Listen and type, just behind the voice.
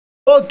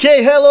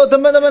Oke, halo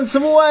teman-teman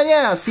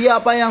semuanya.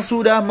 Siapa yang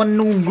sudah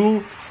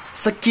menunggu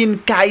skin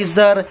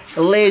Kaizer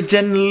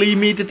Legend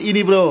Limited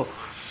ini, bro?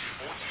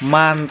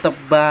 Mantep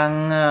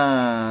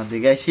banget ya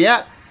guys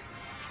ya.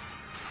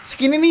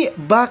 Skin ini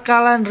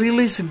bakalan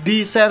rilis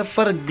di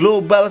server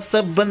global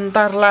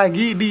sebentar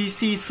lagi di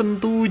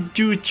season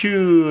 7,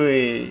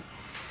 cuy.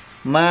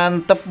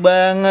 Mantep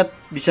banget.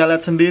 Bisa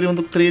lihat sendiri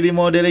untuk 3D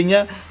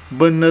modelingnya,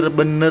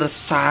 bener-bener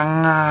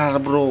sangar,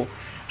 bro.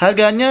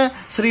 Harganya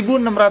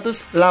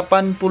 1688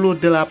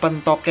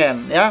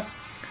 token ya.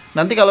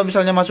 Nanti kalau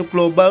misalnya masuk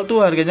global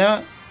tuh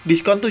harganya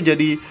diskon tuh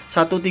jadi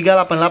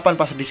 1388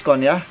 pas diskon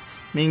ya.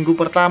 Minggu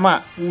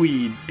pertama.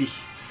 Widih.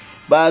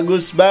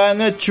 Bagus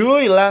banget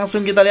cuy.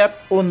 Langsung kita lihat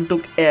untuk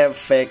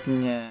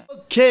efeknya.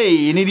 Oke,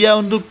 ini dia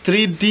untuk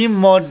 3D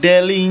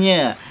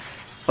modelingnya.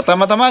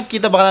 Pertama-tama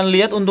kita bakalan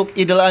lihat untuk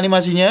idle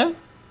animasinya.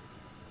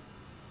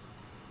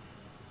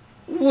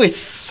 Wih,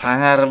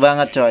 sangar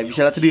banget coy.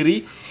 Bisa lihat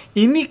sendiri.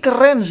 Ini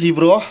keren sih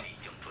bro.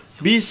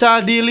 Bisa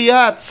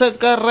dilihat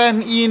sekeren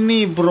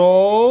ini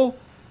bro.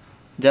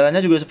 Jalannya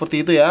juga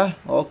seperti itu ya.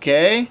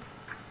 Oke.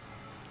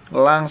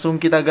 Langsung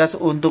kita gas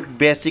untuk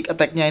basic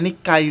attack-nya. Ini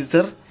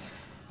Kaizer.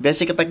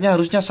 Basic attack-nya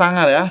harusnya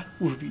sangar ya.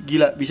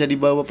 Gila, bisa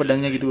dibawa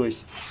pedangnya gitu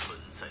guys.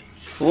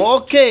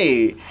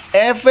 Oke.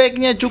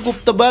 Efeknya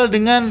cukup tebal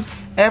dengan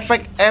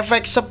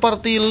efek-efek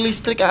seperti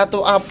listrik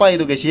atau apa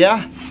itu guys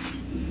ya.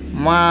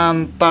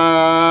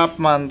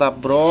 Mantap, mantap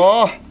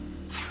bro.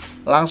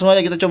 Langsung aja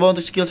kita coba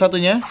untuk skill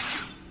satunya.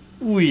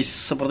 Wih,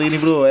 seperti ini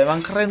bro.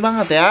 Emang keren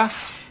banget ya.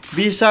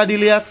 Bisa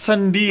dilihat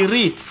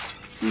sendiri.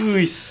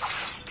 Wih,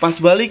 pas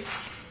balik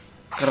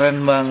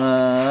keren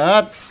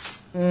banget.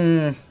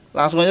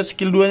 Langsung aja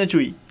skill 2-nya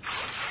cuy.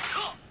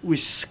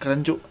 Wih,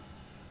 keren cuy.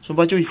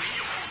 Sumpah cuy.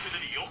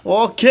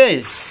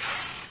 Oke.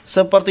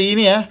 Seperti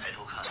ini ya.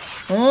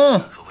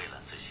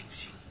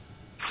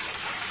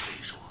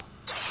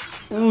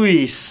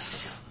 Wih,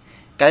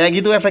 kayak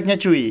gitu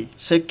efeknya cuy.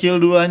 Skill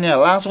 2-nya.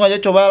 Langsung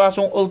aja coba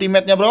langsung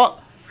ultimate-nya bro.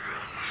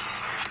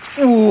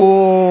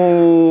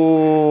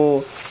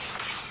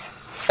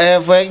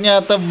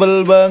 Efeknya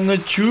tebel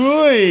banget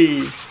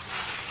cuy.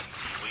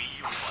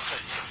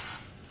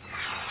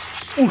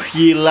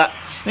 Gila.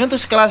 Ini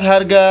untuk sekelas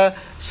harga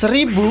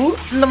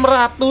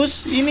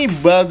 1600. Ini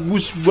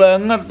bagus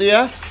banget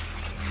ya.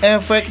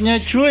 Efeknya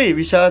cuy.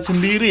 Bisa lihat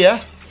sendiri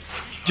ya.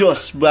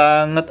 Jos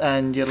banget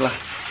anjir lah.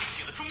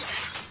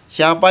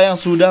 Siapa yang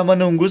sudah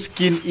menunggu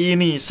skin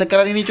ini?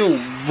 Sekeren ini cuy.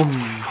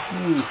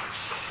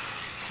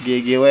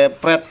 GG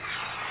wepret.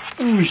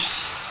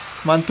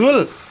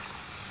 Mantul.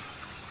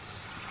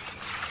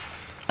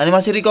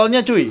 Animasi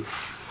recallnya cuy.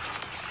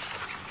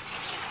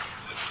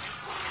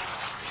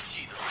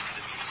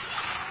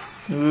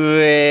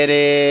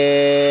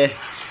 Wede.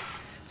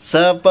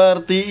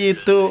 Seperti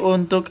itu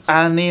untuk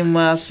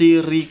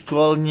animasi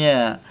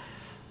recallnya.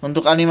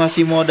 Untuk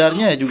animasi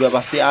modarnya juga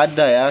pasti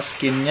ada ya.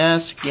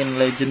 Skinnya skin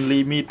Legend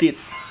Limited.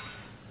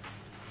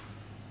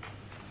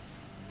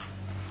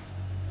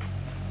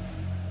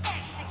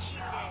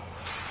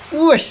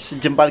 Wes,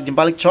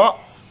 jempalik-jempalik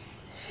cok.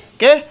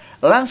 Oke,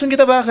 langsung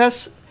kita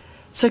bahas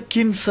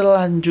skin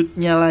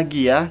selanjutnya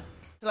lagi ya.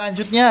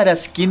 Selanjutnya ada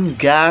skin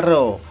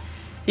Garo.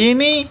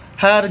 Ini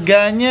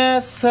harganya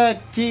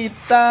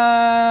sekitar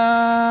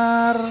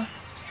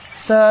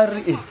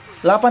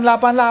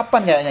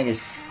 888 kayaknya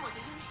guys.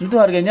 Itu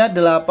harganya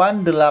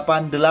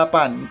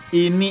 888.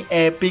 Ini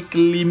epic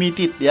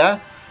limited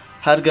ya.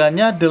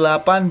 Harganya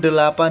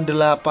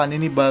 888.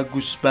 Ini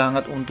bagus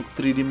banget untuk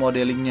 3D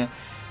modelingnya.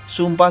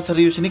 Sumpah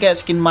serius, ini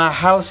kayak skin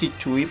mahal sih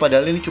cuy.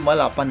 Padahal ini cuma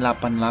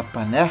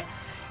 888 ya.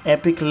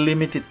 Epic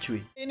limited cuy.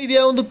 Ini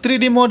dia untuk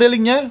 3D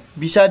modelingnya.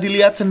 Bisa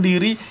dilihat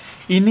sendiri.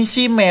 Ini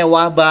sih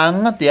mewah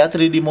banget ya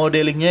 3D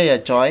modelingnya ya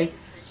coy.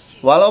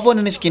 Walaupun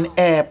ini skin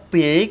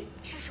epic,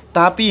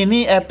 tapi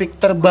ini epic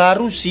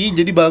terbaru sih.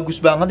 Jadi bagus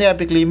banget ya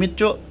epic limit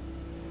cuk.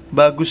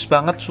 Bagus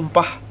banget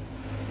sumpah.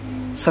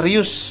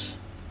 Serius.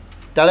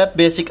 Kita lihat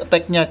basic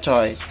attack-nya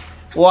coy.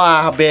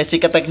 Wah,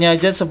 basic attack-nya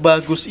aja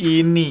sebagus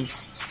ini.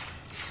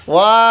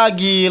 Wah,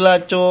 gila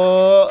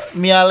cuk.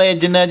 Mia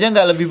Legend aja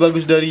nggak lebih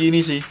bagus dari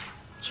ini sih.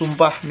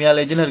 Sumpah, Mia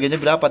Legend harganya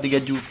berapa? 3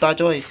 juta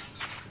coy.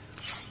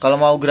 Kalau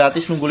mau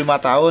gratis nunggu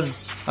 5 tahun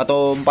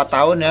atau 4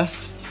 tahun ya.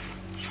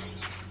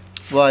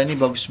 Wah, ini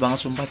bagus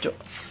banget sumpah cuk.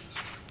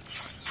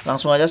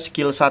 Langsung aja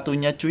skill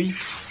satunya cuy.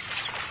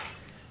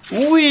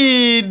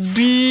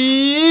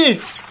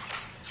 Widih,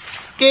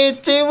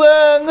 kece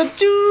banget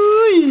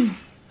cuy.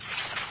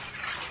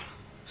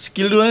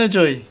 Skill 2-nya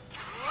coy.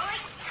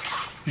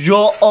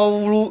 Ya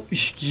Allah,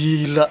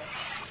 gila.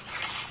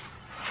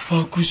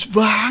 Bagus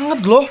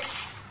banget loh.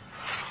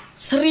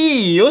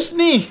 Serius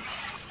nih.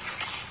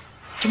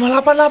 Cuma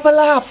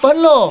 888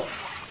 loh.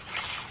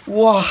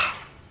 Wah,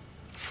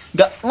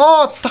 gak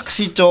ngotak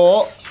sih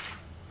cok.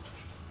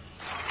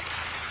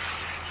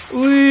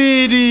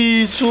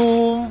 Widih,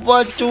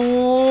 sumpah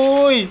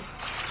cuy.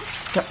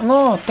 Gak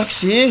ngotak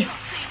sih.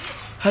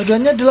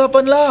 Harganya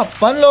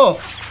 88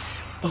 loh.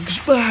 Bagus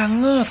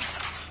banget.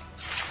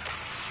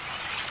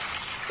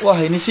 Wah,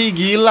 ini sih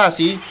gila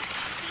sih.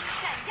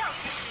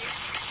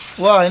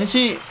 Wah, ini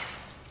sih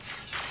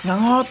yang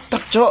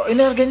ngotak, cok.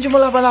 Ini harganya cuma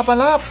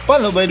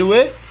 888 loh, by the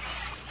way.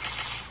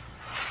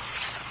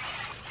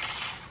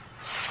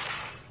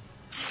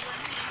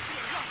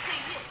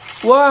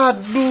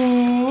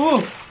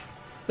 Waduh.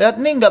 Lihat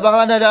nih, nggak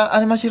bakalan ada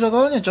animasi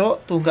recallnya,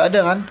 cok. Tuh, nggak ada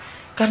kan.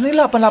 Karena ini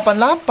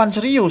 888,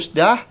 serius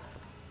dah.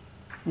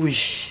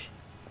 Wih.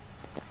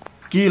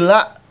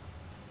 Gila.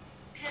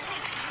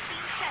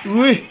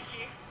 Wih.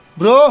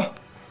 Bro.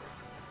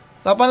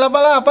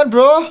 888,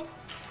 bro.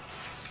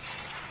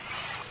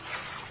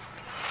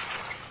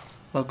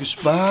 Bagus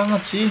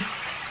banget sih.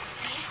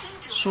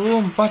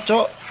 Sumpah,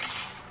 cok.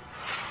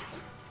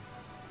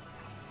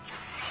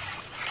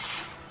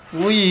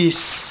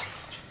 Wis.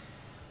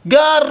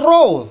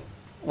 Garo.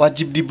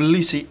 Wajib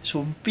dibeli sih.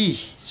 Sumpih.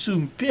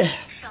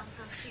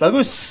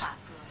 Bagus.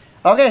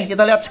 Oke,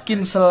 kita lihat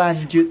skin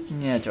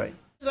selanjutnya, coy.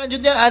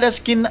 Selanjutnya ada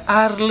skin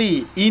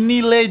Arli.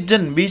 Ini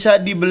legend,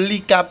 bisa dibeli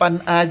kapan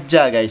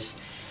aja, guys.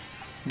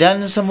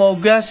 Dan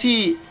semoga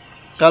sih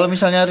kalau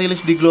misalnya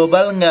rilis di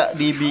global nggak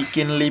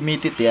dibikin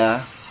limited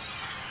ya.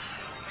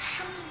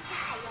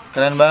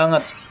 Keren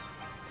banget.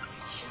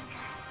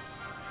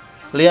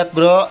 Lihat,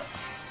 bro.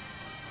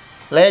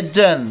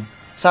 Legend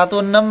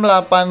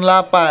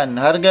 1688.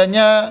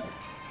 Harganya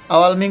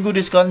awal minggu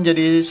diskon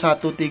jadi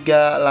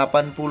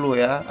 1380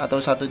 ya,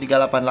 atau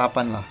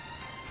 1388 lah.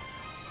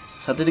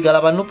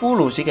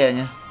 1380 sih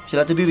kayaknya. Bisa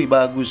lihat sendiri,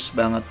 bagus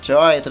banget,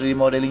 coy. 3D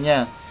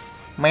modelingnya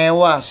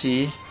mewah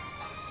sih.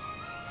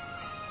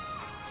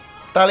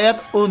 Kita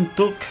lihat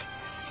untuk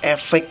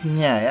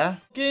efeknya ya.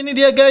 Oke, ini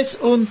dia guys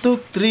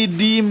untuk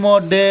 3D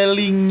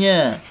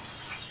modelingnya.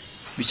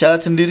 Bisa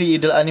lihat sendiri,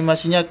 idel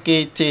animasinya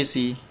kece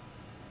sih.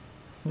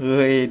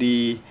 Wih,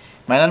 di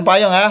mainan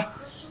payung ya.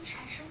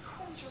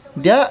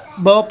 Dia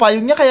bawa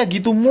payungnya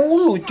kayak gitu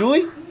mulu,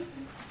 cuy.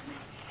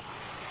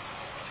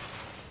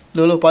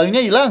 Loh,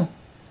 payungnya hilang.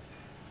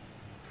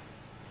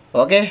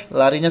 Oke,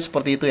 larinya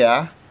seperti itu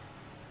ya.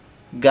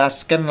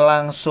 Gaskan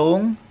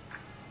langsung.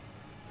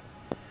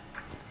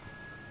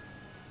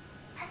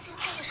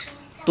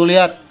 Tuh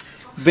lihat,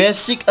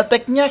 basic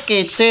attack-nya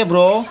kece,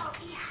 bro.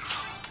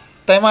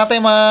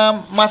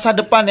 Tema-tema masa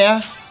depan ya.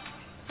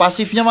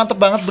 Pasifnya mantep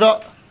banget, bro.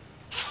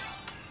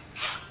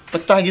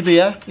 Pecah gitu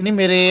ya. Ini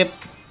mirip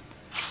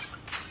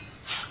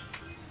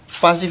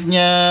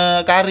pasifnya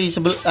Kari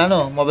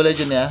Mobile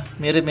Legends ya.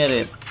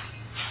 Mirip-mirip.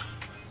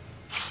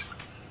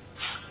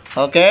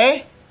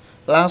 Oke.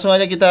 Langsung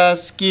aja kita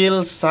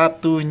skill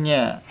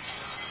satunya.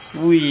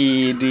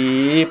 Wih,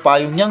 di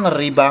payungnya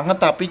ngeri banget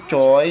tapi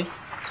coy.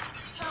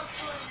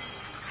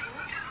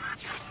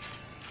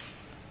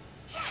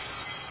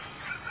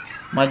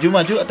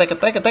 Maju,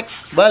 attack,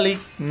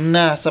 balik.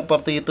 Nah,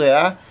 seperti itu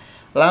ya.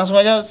 Langsung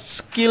aja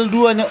skill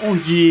 2-nya.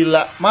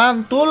 Gila,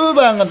 mantul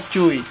banget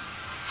cuy.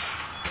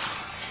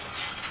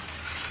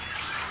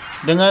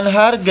 Dengan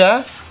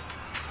harga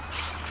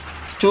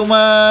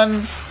cuman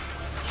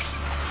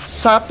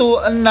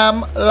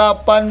 1680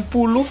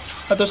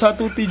 atau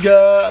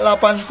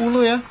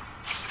 1380 ya.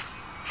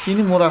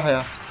 Ini murah ya.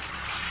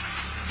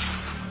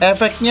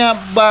 Efeknya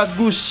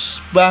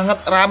bagus banget,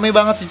 rame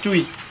banget sih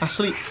cuy.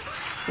 Asli.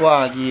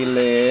 Wah,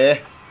 gile.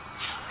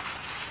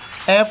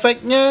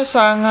 Efeknya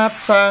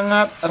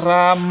sangat-sangat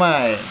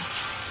ramai.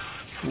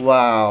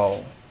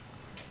 Wow.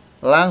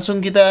 Langsung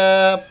kita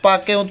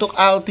pakai untuk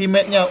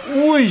ultimate-nya.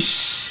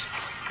 Wush.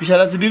 Bisa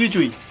lihat sendiri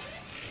cuy.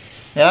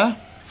 Ya.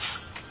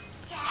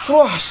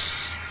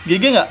 Swas.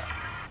 GG nggak?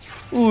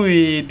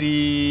 Wih,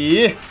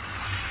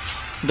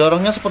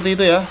 dorongnya seperti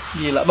itu ya.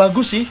 Gila,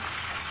 bagus sih.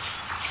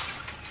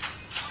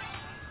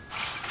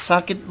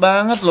 Sakit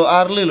banget loh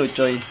Arli loh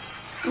coy.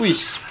 Wih,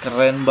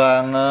 keren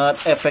banget.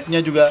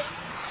 Efeknya juga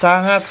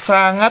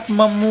sangat-sangat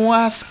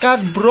memuaskan,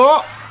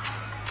 bro.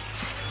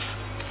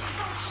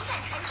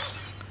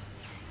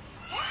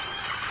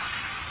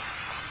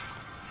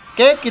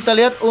 Oke, kita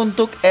lihat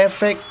untuk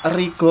efek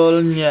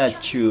recall-nya,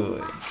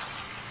 cuy.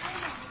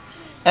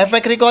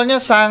 Efek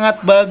recall-nya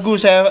sangat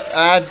bagus.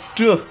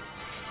 Aduh.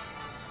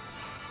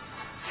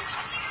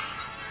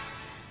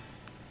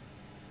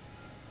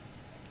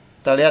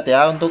 Kita lihat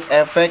ya untuk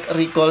efek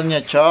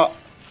recall-nya,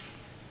 cok.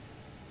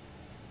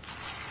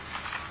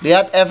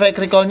 Lihat efek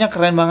recall-nya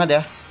keren banget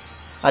ya.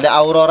 Ada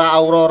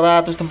aurora,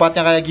 terus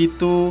tempatnya kayak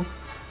gitu.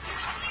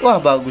 Wah,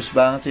 bagus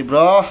banget sih,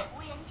 bro.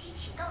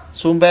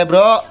 Sumpah,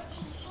 bro.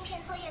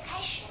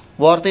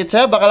 Worth it.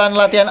 Saya bakalan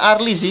latihan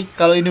Arli sih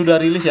kalau ini udah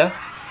rilis ya.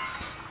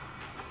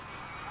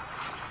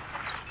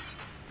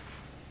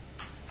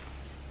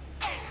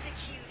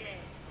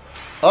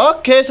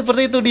 Oke,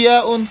 seperti itu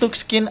dia untuk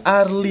skin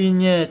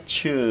Arlinya,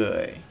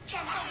 cuy.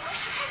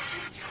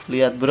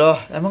 Lihat,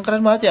 bro. Emang keren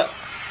banget ya.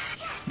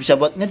 Bisa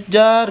buat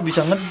ngejar, bisa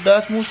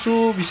ngedas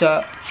musuh,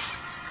 bisa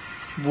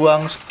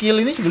buang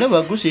skill. Ini sebenarnya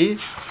bagus sih.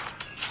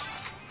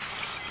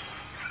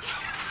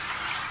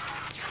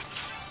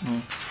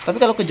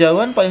 Tapi kalau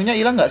kejauhan payungnya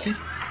hilang nggak sih?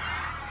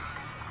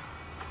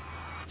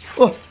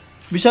 Oh,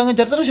 bisa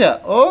ngejar terus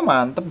ya? Oh,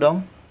 mantep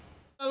dong.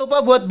 Jangan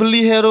lupa buat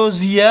beli hero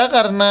ZIYA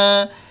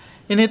karena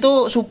ini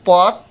tuh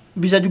support.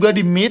 Bisa juga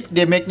di mid,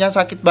 damage-nya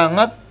sakit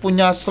banget,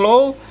 punya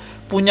slow.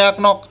 punya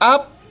knock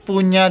up,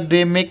 punya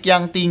damage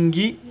yang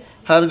tinggi,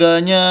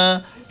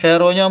 harganya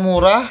hero-nya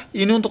murah.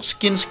 Ini untuk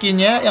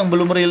skin-skinnya yang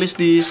belum rilis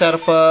di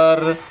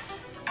server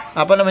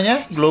apa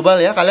namanya global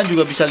ya. Kalian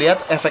juga bisa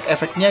lihat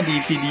efek-efeknya di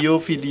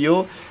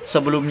video-video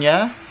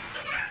sebelumnya.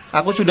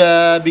 Aku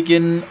sudah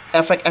bikin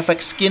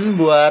efek-efek skin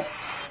buat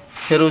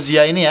hero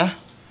ZIYA ini ya.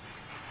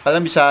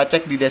 Kalian bisa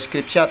cek di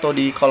deskripsi atau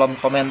di kolom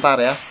komentar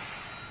ya.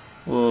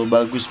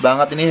 Bagus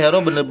banget ini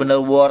hero, bener-bener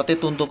worth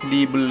it untuk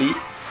dibeli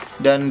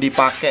dan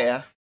dipakai ya.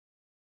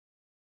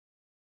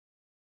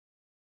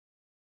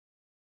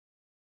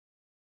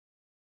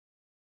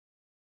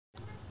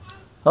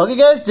 Oke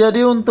guys,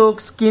 jadi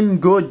untuk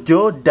skin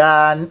GOJO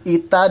dan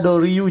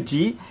ITADORI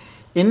YUJI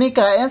ini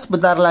kayaknya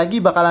sebentar lagi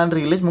bakalan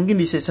rilis, mungkin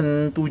di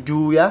season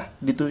 7 ya,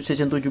 di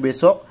season 7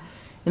 besok.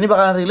 Ini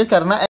bakalan rilis karena